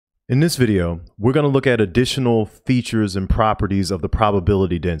In this video, we're going to look at additional features and properties of the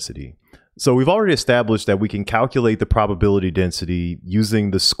probability density. So we've already established that we can calculate the probability density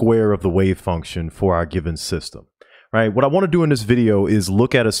using the square of the wave function for our given system, right? What I want to do in this video is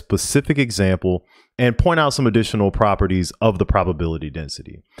look at a specific example and point out some additional properties of the probability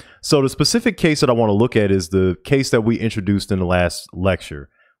density. So the specific case that I want to look at is the case that we introduced in the last lecture,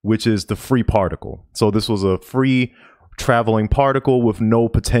 which is the free particle. So this was a free traveling particle with no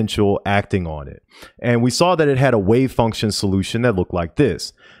potential acting on it. And we saw that it had a wave function solution that looked like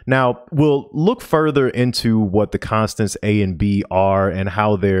this. Now, we'll look further into what the constants A and B are and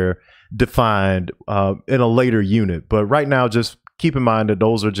how they're defined in a later unit. But right now, just keep in mind that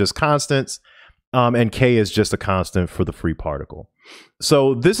those are just constants and K is just a constant for the free particle.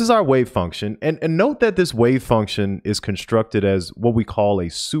 So this is our wave function. And note that this wave function is constructed as what we call a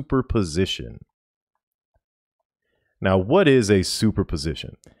superposition. Now, what is a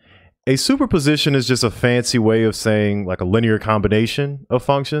superposition? A superposition is just a fancy way of saying like a linear combination of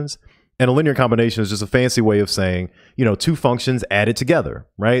functions. And a linear combination is just a fancy way of saying, you know, two functions added together,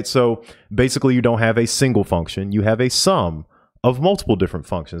 right? So basically you don't have a single function, you have a sum of multiple different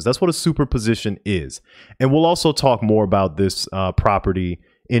functions. That's what a superposition is. And we'll also talk more about this property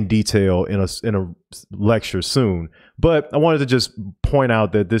in detail in a lecture soon. But I wanted to just point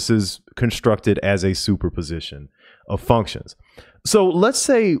out that this is constructed as a superposition of functions. So let's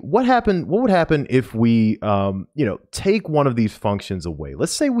say what would happen if we take one of these functions away.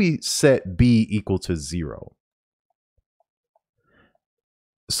 Let's say we set b equal to 0.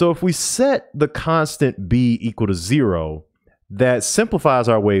 So if we set the constant b equal to 0, that simplifies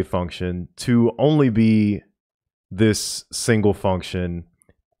our wave function to only be this single function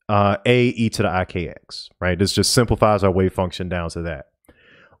a e to the ikx, right? This just simplifies our wave function down to that.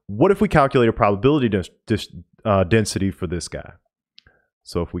 What if we calculate a probability density for this guy?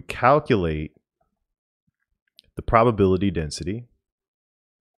 So if we calculate the probability density,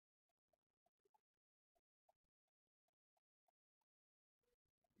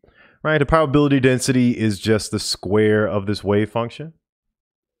 right? The probability density is just the square of this wave function.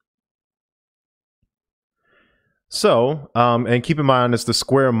 So, and keep in mind it's the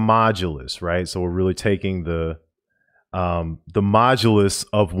square modulus, right? So we're really taking the modulus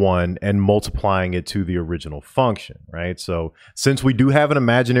of 1 and multiplying it to the original function, right? So since we do have an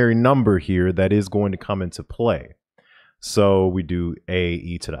imaginary number here, that is going to come into play. So we do a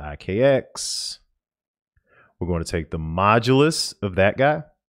e to the ikx. We're going to take the modulus of that guy,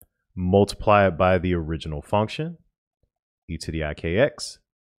 multiply it by the original function, e to the ikx.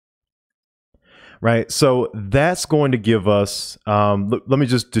 Right, so that's going to give us, let me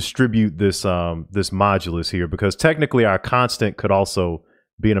just distribute this, this modulus here, because technically our constant could also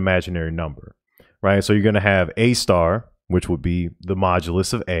be an imaginary number, right? So you're going to have a star, which would be the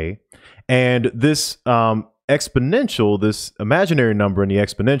modulus of a, and this exponential, this imaginary number in the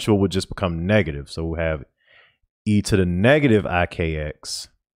exponential would just become negative. So we'll have e to the negative ikx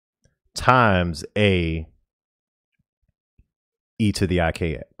times a e to the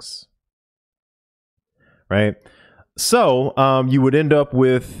ikx. Right, so you would end up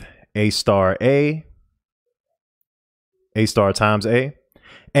with a star times a,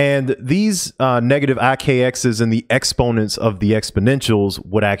 and these negative ikx's and the exponents of the exponentials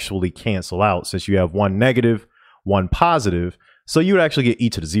would actually cancel out since you have one negative, one positive. So you would actually get e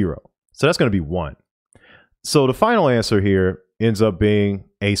to the 0. So that's going to be 1. So the final answer here ends up being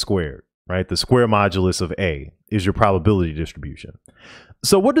a squared, right? The square modulus of a is your probability distribution.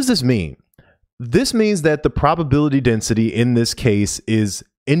 So what does this mean? This means that the probability density in this case is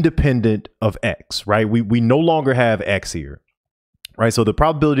independent of x, right? We no longer have x here, right? So the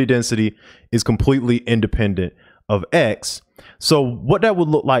probability density is completely independent of x. So what that would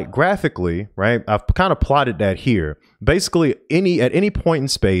look like graphically, right? I've kind of plotted that here. Basically, at any point in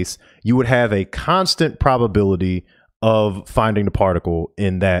space, you would have a constant probability of finding the particle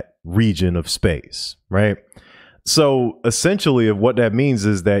in that region of space, right? So essentially what that means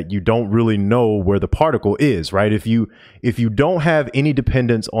is that you don't really know where the particle is, right? If you don't have any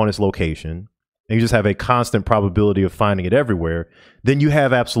dependence on its location and you just have a constant probability of finding it everywhere, then you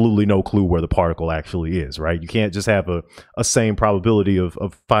have absolutely no clue where the particle actually is, right? You can't just have a same probability of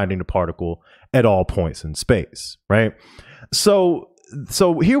finding the particle at all points in space, right? So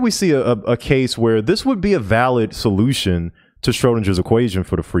here we see a case where this would be a valid solution to Schrodinger's equation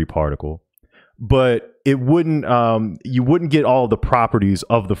for the free particle, but it wouldn't, you wouldn't get all the properties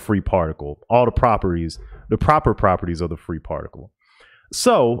of the free particle, all the proper properties of the free particle.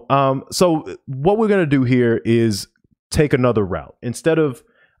 So, what we're going to do here is take another route. Instead of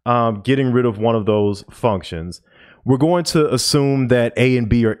getting rid of one of those functions, we're going to assume that A and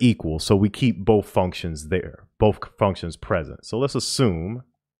B are equal. So we keep both functions there, both functions present. So let's assume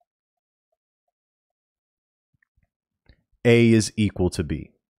A is equal to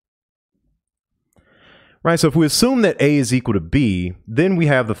B. Right, so if we assume that A is equal to B, then we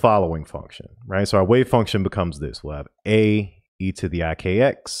have the following function, right? So our wave function becomes this. We'll have A e to the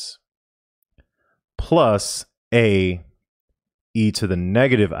ikx plus A e to the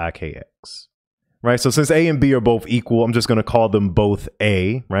negative ikx, right? So since A and B are both equal, I'm just going to call them both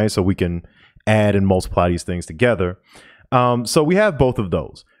A, right? So we can add and multiply these things together. So we have both of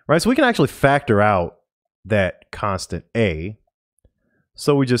those, right? So we can actually factor out that constant A.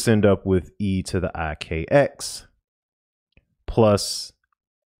 So we just end up with e to the ikx plus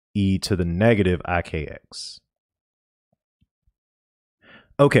e to the negative ikx.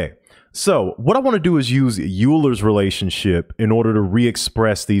 Okay, so what I want to do is use Euler's relationship in order to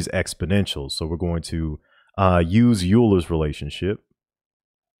re-express these exponentials. So we're going to use Euler's relationship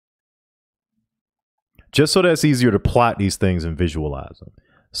just so that it's easier to plot these things and visualize them.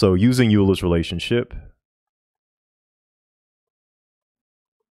 So using Euler's relationship,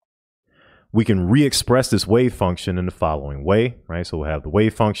 we can re-express this wave function in the following way, right? So we'll have the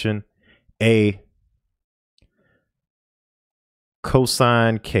wave function A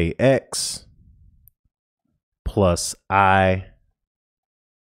cosine kx plus I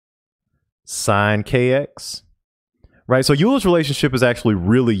sine kx, right? So Euler's relationship is actually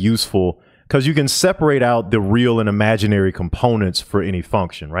really useful because you can separate out the real and imaginary components for any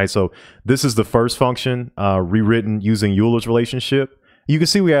function, right? So this is the first function rewritten using Euler's relationship. You can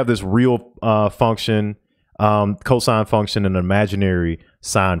see we have this real function, cosine function, and an imaginary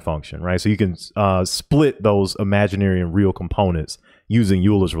sine function, right? So you can split those imaginary and real components using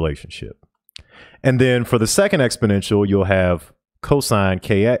Euler's relationship. And then for the second exponential, you'll have cosine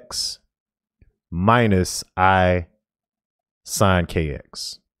kx minus I sine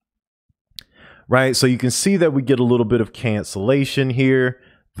kx, right? So you can see that we get a little bit of cancellation here.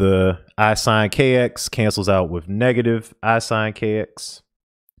 The I sine kx cancels out with negative I sine kx.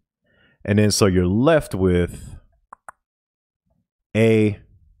 And then so you're left with A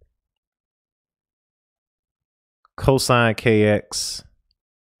cosine kx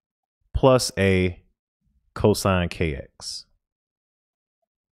plus A cosine kx.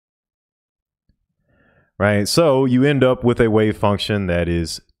 Right? So you end up with a wave function that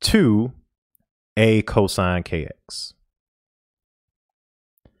is 2 A cosine kx.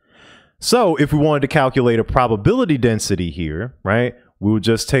 So if we wanted to calculate a probability density here, right, we would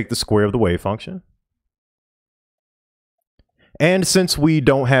just take the square of the wave function. And since we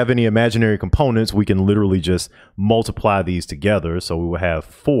don't have any imaginary components, we can literally just multiply these together. So we will have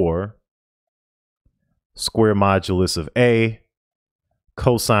 4 square modulus of A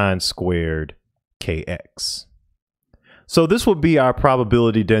cosine squared kx. So this would be our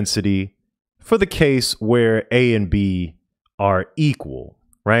probability density for the case where A and B are equal,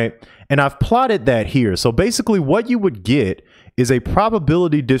 right? And I've plotted that here. So basically what you would get is a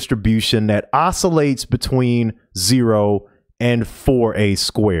probability distribution that oscillates between 0 and 4a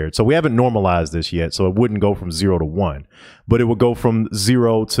squared. So we haven't normalized this yet, so it wouldn't go from 0 to 1, but it would go from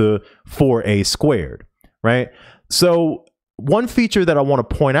 0 to 4a squared, right? So one feature that I want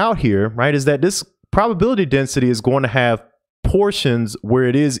to point out here, right, is that this probability density is going to have portions where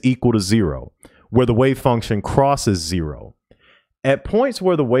it is equal to 0, where the wave function crosses 0. At points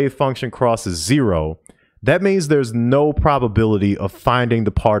where the wave function crosses 0, that means there's no probability of finding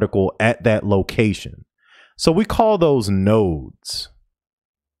the particle at that location. So we call those nodes.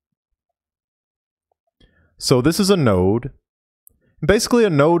 So this is a node. Basically, a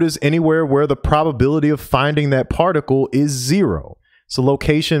node is anywhere where the probability of finding that particle is 0. It's a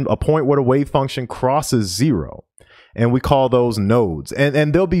location, a point where the wave function crosses 0. And we call those nodes.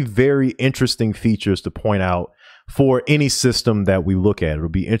 And there'll be very interesting features to point out for any system that we look at. It'll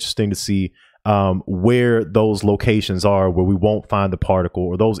be interesting to see where those locations are where we won't find the particle,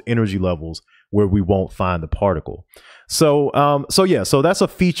 or those energy levels where we won't find the particle. So so that's a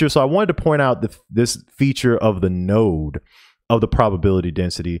feature. So I wanted to point out this feature of the node of the probability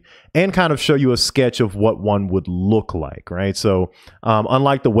density and kind of show you a sketch of what one would look like, right? So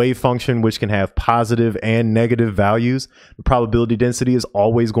unlike the wave function, which can have positive and negative values, the probability density is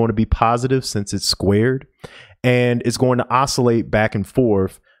always going to be positive since it's squared, and it's going to oscillate back and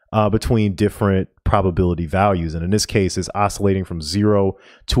forth between different probability values. And in this case, it's oscillating from 0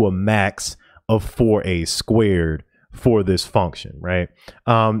 to a max of 4a squared for this function, right?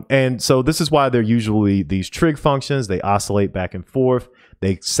 And so this is why they're usually these trig functions. They oscillate back and forth.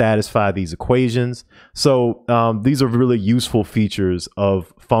 They satisfy these equations. So these are really useful features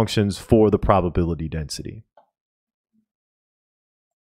of functions for the probability density.